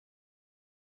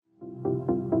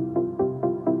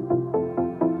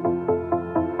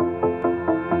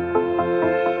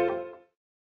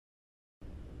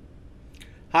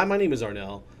Hi, my name is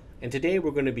Arnell, and today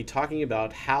we're going to be talking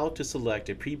about how to select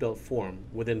a pre-built form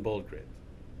within BoldGrid.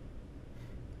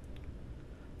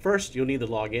 First, you'll need to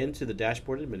log in to the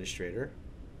Dashboard Administrator,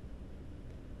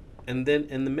 and then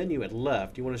in the menu at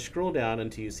left, you want to scroll down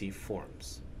until you see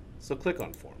Forms. So click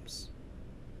on Forms.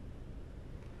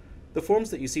 The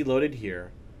forms that you see loaded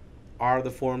here are the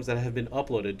forms that have been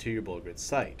uploaded to your BoldGrid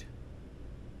site.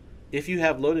 If you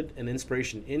have loaded an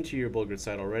inspiration into your BoldGrid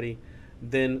site already,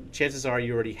 then chances are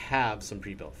you already have some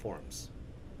pre-built forms.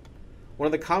 One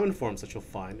of the common forms that you'll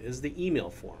find is the email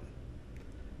form.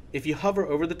 If you hover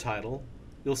over the title,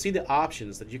 you'll see the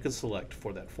options that you can select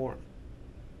for that form.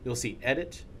 You'll see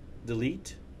Edit,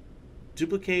 Delete,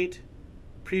 Duplicate,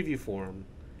 Preview Form,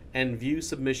 and View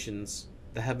Submissions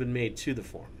that have been made to the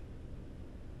form.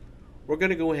 We're going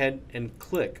to go ahead and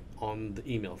click on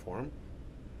the email form,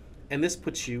 and this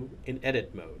puts you in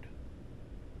edit mode.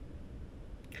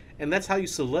 And that's how you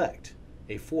select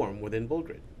a form within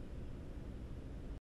BoldGrid.